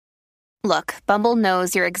Look, Bumble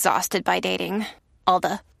knows you're exhausted by dating. All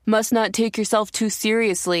the must not take yourself too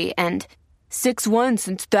seriously and 6'1"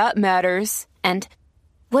 since that matters. And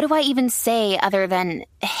what do I even say other than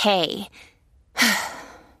hey?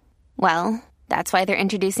 Well, that's why they're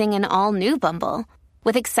introducing an all-new Bumble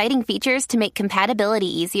with exciting features to make compatibility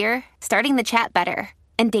easier, starting the chat better,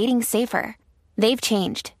 and dating safer. They've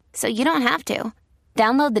changed, so you don't have to.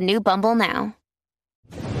 Download the new Bumble now.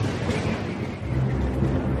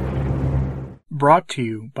 Brought to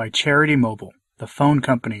you by Charity Mobile, the phone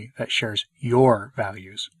company that shares your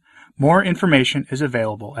values. More information is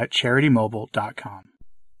available at CharityMobile.com.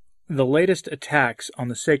 The latest attacks on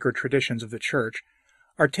the sacred traditions of the Church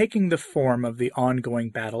are taking the form of the ongoing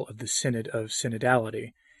battle of the Synod of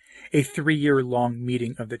Synodality, a 3-year-long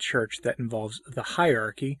meeting of the Church that involves the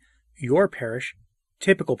hierarchy, your parish,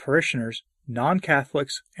 typical parishioners,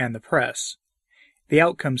 non-Catholics, and the press. The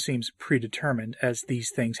outcome seems predetermined, as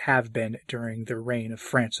these things have been during the reign of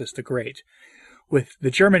Francis the Great, with the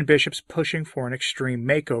German bishops pushing for an extreme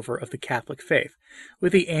makeover of the Catholic faith,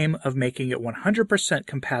 with the aim of making it 100%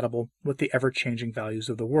 compatible with the ever-changing values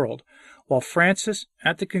of the world, while Francis,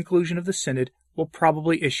 at the conclusion of the Synod, will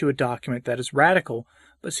probably issue a document that is radical,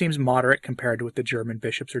 but seems moderate compared to what the German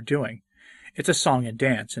bishops are doing. It's a song and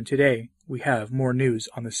dance, and today we have more news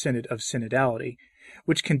on the Synod of Synodality,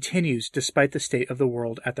 which continues despite the state of the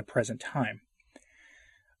world at the present time.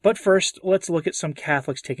 But first, let's look at some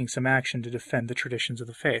Catholics taking some action to defend the traditions of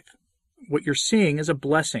the faith. What you're seeing is a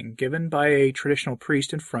blessing given by a traditional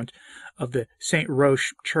priest in front of the St.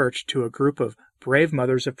 Roche Church to a group of brave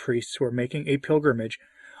mothers of priests who are making a pilgrimage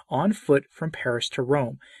on foot from Paris to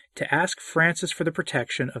Rome to ask Francis for the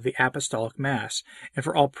protection of the Apostolic Mass and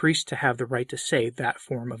for all priests to have the right to say that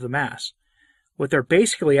form of the Mass. What they're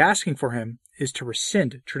basically asking for him is to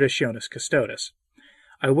rescind Traditionis Custodes.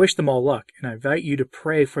 I wish them all luck, and I invite you to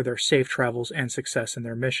pray for their safe travels and success in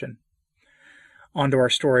their mission. On to our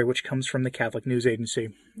story, which comes from the Catholic News Agency.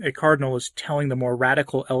 A cardinal is telling the more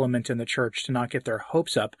radical element in the church to not get their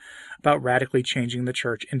hopes up about radically changing the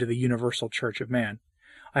church into the universal church of man.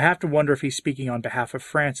 I have to wonder if he's speaking on behalf of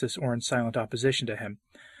Francis or in silent opposition to him.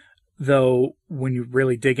 Though, when you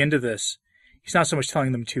really dig into this, he's not so much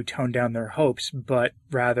telling them to tone down their hopes, but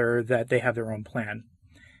rather that they have their own plan.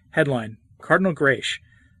 Headline: Cardinal Grech,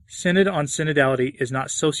 Synod on Synodality is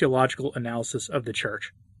not sociological analysis of the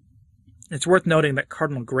Church. It's worth noting that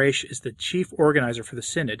Cardinal Grech is the chief organizer for the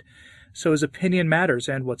Synod, so his opinion matters,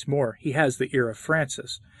 and what's more, he has the ear of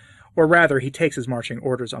Francis. Or rather, he takes his marching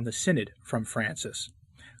orders on the Synod from Francis.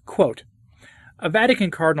 Quote, a Vatican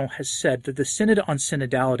cardinal has said that the Synod on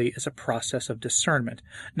Synodality is a process of discernment,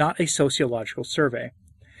 not a sociological survey.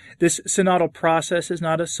 This synodal process is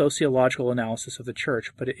not a sociological analysis of the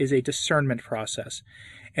Church, but it is a discernment process.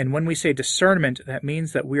 And when we say discernment, that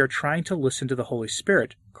means that we are trying to listen to the Holy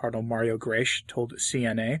Spirit, Cardinal Mario Grech told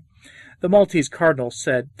CNA. The Maltese cardinal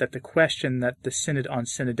said that the question that the Synod on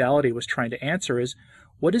Synodality was trying to answer is,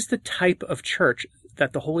 what is the type of church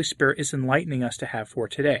that the Holy Spirit is enlightening us to have for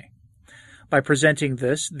today? By presenting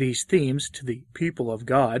these themes to the people of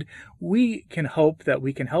God, we can hope that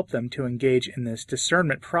we can help them to engage in this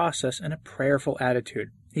discernment process in a prayerful attitude,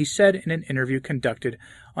 he said in an interview conducted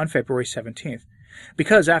on February 17th.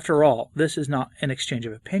 Because, after all, this is not an exchange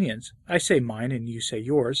of opinions. I say mine and you say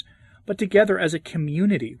yours. But together as a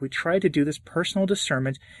community, we try to do this personal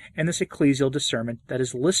discernment and this ecclesial discernment that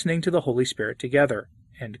is listening to the Holy Spirit together.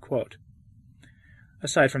 End quote.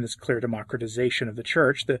 Aside from this clear democratization of the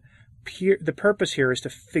Church, the purpose here is to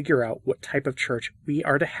figure out what type of church we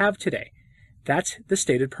are to have today. That's the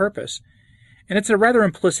stated purpose. And it's a rather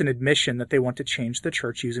implicit admission that they want to change the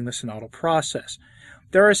church using the synodal process.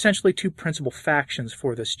 There are essentially two principal factions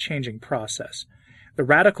for this changing process. The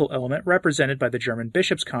radical element represented by the German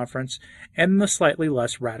Bishops' Conference, and the slightly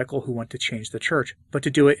less radical who want to change the church, but to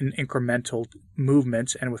do it in incremental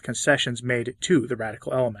movements and with concessions made to the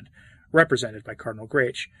radical element, represented by Cardinal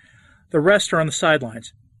Grech. The rest are on the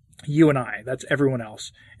sidelines. You and I, that's everyone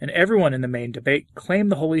else. And everyone in the main debate claim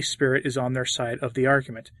the Holy Spirit is on their side of the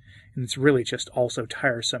argument. And it's really just also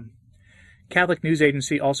tiresome. Catholic News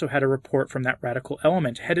Agency also had a report from that radical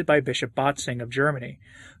element headed by Bishop Botzing of Germany,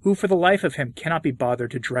 who for the life of him cannot be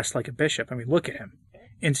bothered to dress like a bishop. I mean, look at him.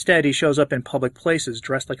 Instead, he shows up in public places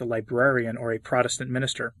dressed like a librarian or a Protestant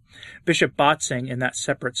minister. Bishop Botzing, in that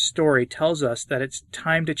separate story, tells us that it's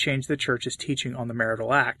time to change the Church's teaching on the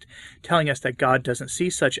marital act, telling us that God doesn't see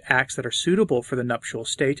such acts that are suitable for the nuptial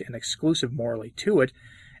state and exclusive morally to it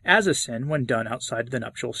as a sin when done outside the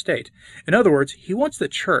nuptial state. In other words, he wants the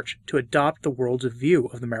Church to adopt the world's view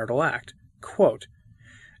of the marital act. Quote,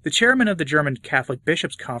 The chairman of the German Catholic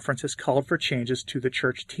Bishops' Conference has called for changes to the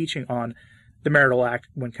church teaching on the marital act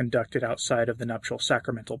when conducted outside of the nuptial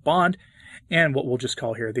sacramental bond, and what we'll just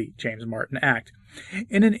call here the James Martin Act.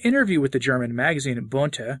 In an interview with the German magazine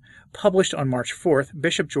Bunte, published on March 4th,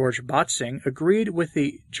 Bishop George Botzing agreed with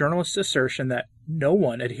the journalist's assertion that no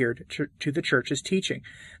one adhered to the church's teaching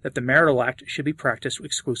that the marital act should be practiced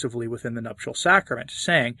exclusively within the nuptial sacrament,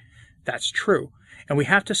 saying, "That's true, and we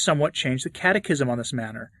have to somewhat change the catechism on this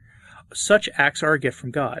matter. Such acts are a gift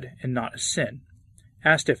from God, and not a sin."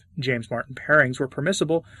 Asked if James Martin pairings were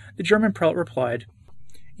permissible, the German prelate replied,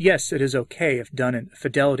 "Yes, it is okay if done in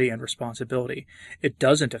fidelity and responsibility. It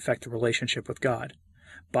doesn't affect the relationship with God."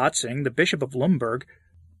 Botzing, the Bishop of Lemberg,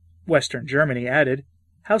 Western Germany, added,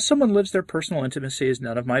 "How someone lives their personal intimacy is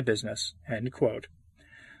none of my business." End quote.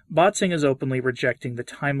 Botzing is openly rejecting the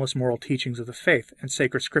timeless moral teachings of the faith and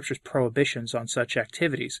sacred Scripture's prohibitions on such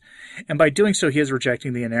activities, and by doing so he is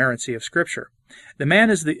rejecting the inerrancy of Scripture. The man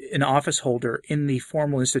is an office holder in the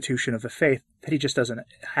formal institution of the faith that he just doesn't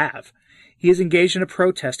have. He is engaged in a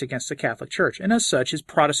protest against the Catholic Church, and as such his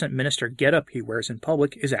Protestant minister getup he wears in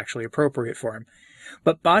public is actually appropriate for him.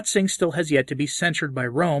 But Botzing still has yet to be censured by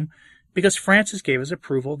Rome because Francis gave his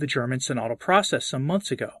approval of the German synodal process some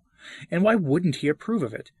months ago. And why wouldn't he approve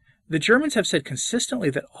of it? The Germans have said consistently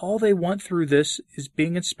that all they want through this is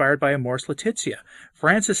being inspired by Amoris Laetitia,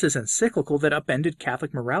 Francis's encyclical that upended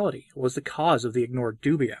Catholic morality, was the cause of the ignored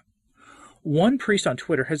dubia. One priest on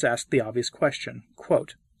Twitter has asked the obvious question,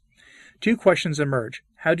 quote, "Two questions emerge.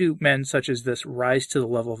 How do men such as this rise to the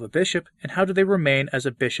level of a bishop, and how do they remain as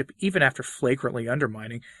a bishop even after flagrantly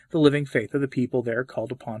undermining the living faith of the people they are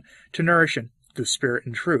called upon to nourish in the spirit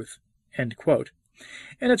and truth?" End quote.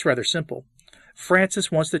 And it's rather simple.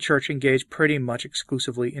 Francis wants the church engaged pretty much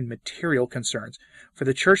exclusively in material concerns, for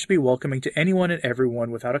the church to be welcoming to anyone and everyone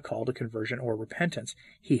without a call to conversion or repentance.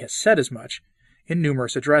 He has said as much in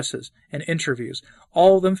numerous addresses and interviews,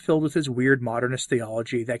 all of them filled with his weird modernist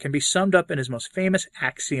theology that can be summed up in his most famous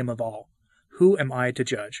axiom of all: who am I to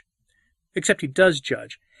judge? Except he does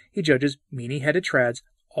judge. He judges meanie-headed trads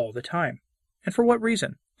all the time. And for what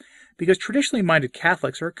reason? Because traditionally minded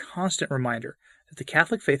Catholics are a constant reminder that the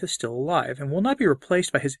Catholic faith is still alive and will not be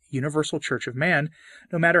replaced by his universal Church of Man,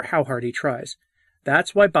 no matter how hard he tries.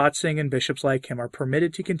 That's why Botzing and bishops like him are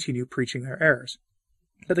permitted to continue preaching their errors.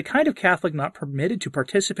 But the kind of Catholic not permitted to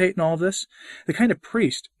participate in all this, the kind of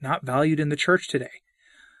priest not valued in the Church today,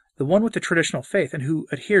 the one with the traditional faith and who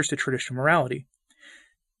adheres to traditional morality.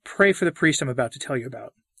 Pray for the priest I'm about to tell you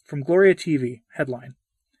about. From Gloria TV, headline: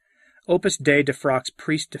 Opus Dei defrocks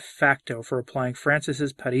priest de facto for applying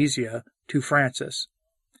Francis's parousia to Francis.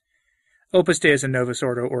 Opus Dei is a Novus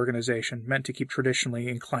Ordo organization meant to keep traditionally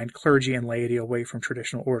inclined clergy and laity away from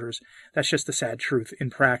traditional orders. That's just the sad truth in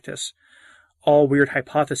practice. All weird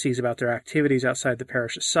hypotheses about their activities outside the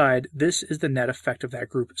parish aside, this is the net effect of that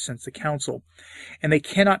group since the council, and they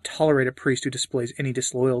cannot tolerate a priest who displays any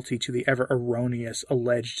disloyalty to the ever-erroneous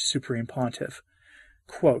alleged supreme pontiff.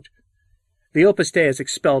 Quote, "The Opus Dei has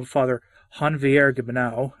expelled Father Janvier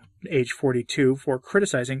Gibernau, age 42, for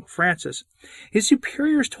criticizing Francis. His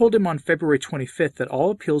superiors told him on February 25th that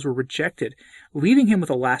all appeals were rejected, leaving him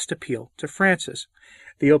with a last appeal to Francis.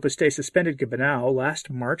 The Opus Dei suspended Gibernau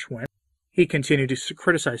last March when he continued to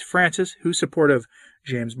criticize Francis, whose support of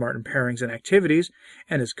James Martin pairings and activities,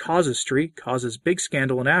 and his casuistry causes big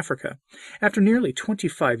scandal in Africa. After nearly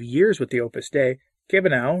 25 years with the Opus Dei,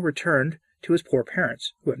 Gibernau returned to his poor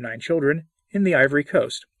parents, who have 9 children, in the Ivory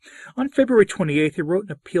Coast. On February 28th, he wrote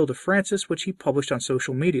an appeal to Francis, which he published on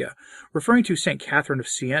social media. Referring to St. Catherine of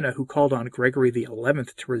Siena, who called on Gregory XI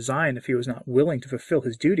to resign if he was not willing to fulfill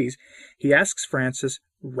his duties, he asks Francis,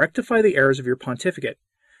 "Rectify the errors of your pontificate."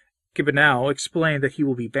 Gibernau explained that he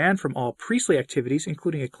will be banned from all priestly activities,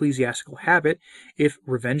 including ecclesiastical habit, if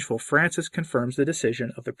revengeful Francis confirms the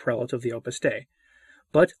decision of the prelate of the Opus Dei.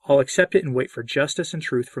 "But I'll accept it and wait for justice and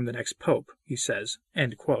truth from the next pope," he says.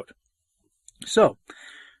 End quote. So,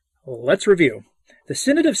 let's review. The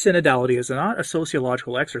Synod of Synodality is not a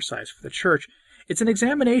sociological exercise for the Church. It's an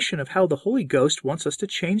examination of how the Holy Ghost wants us to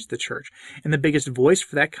change the Church, and the biggest voice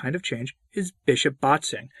for that kind of change is Bishop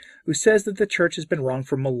Botzing, who says that the Church has been wrong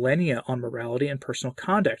for millennia on morality and personal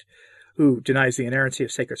conduct, who denies the inerrancy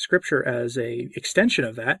of sacred Scripture as an extension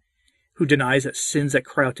of that, who denies that sins that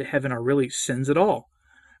cry out to heaven are really sins at all.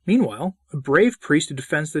 Meanwhile, a brave priest who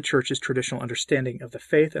defends the Church's traditional understanding of the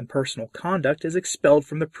faith and personal conduct is expelled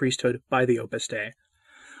from the priesthood by the Opus Dei.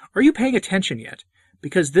 Are you paying attention yet?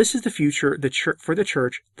 because this is the future for the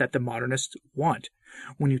church that the modernists want.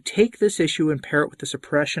 When you take this issue and pair it with the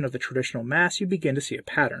suppression of the traditional Mass, you begin to see a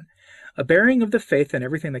pattern, a bearing of the faith and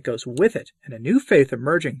everything that goes with it, and a new faith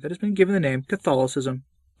emerging that has been given the name Catholicism,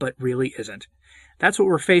 but really isn't. That's what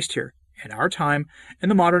we're faced here in our time, and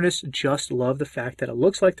the modernists just love the fact that it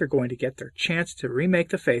looks like they're going to get their chance to remake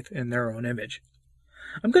the faith in their own image.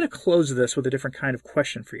 I'm going to close this with a different kind of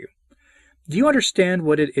question for you. Do you understand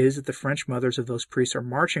what it is that the French mothers of those priests are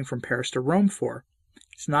marching from Paris to Rome for?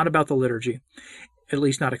 It's not about the liturgy, at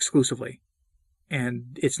least not exclusively.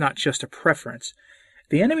 And it's not just a preference.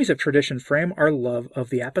 The enemies of tradition frame our love of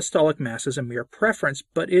the apostolic Mass as a mere preference,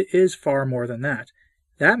 but it is far more than that.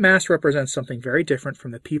 That Mass represents something very different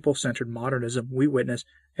from the people-centered modernism we witness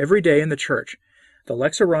every day in the Church. The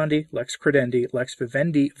lex orandi, lex credendi, lex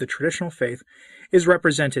vivendi of the traditional faith is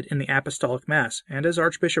represented in the apostolic Mass, and as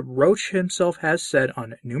Archbishop Roche himself has said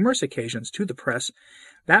on numerous occasions to the press,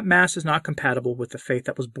 that Mass is not compatible with the faith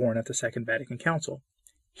that was born at the Second Vatican Council.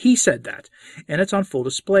 He said that, and it's on full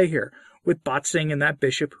display here, with Botzing and that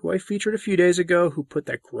bishop who I featured a few days ago who put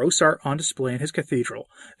that gross art on display in his cathedral.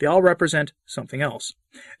 They all represent something else.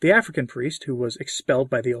 The African priest, who was expelled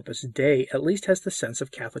by the Opus Dei, at least has the sense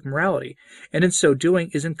of Catholic morality, and in so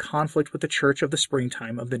doing is in conflict with the Church of the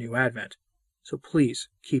springtime of the new Advent. So please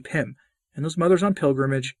keep him and those mothers on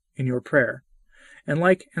pilgrimage in your prayer. And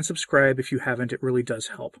like and subscribe if you haven't, it really does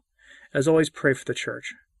help. As always, pray for the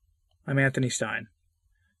Church. I'm Anthony Stein.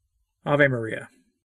 Ave Maria.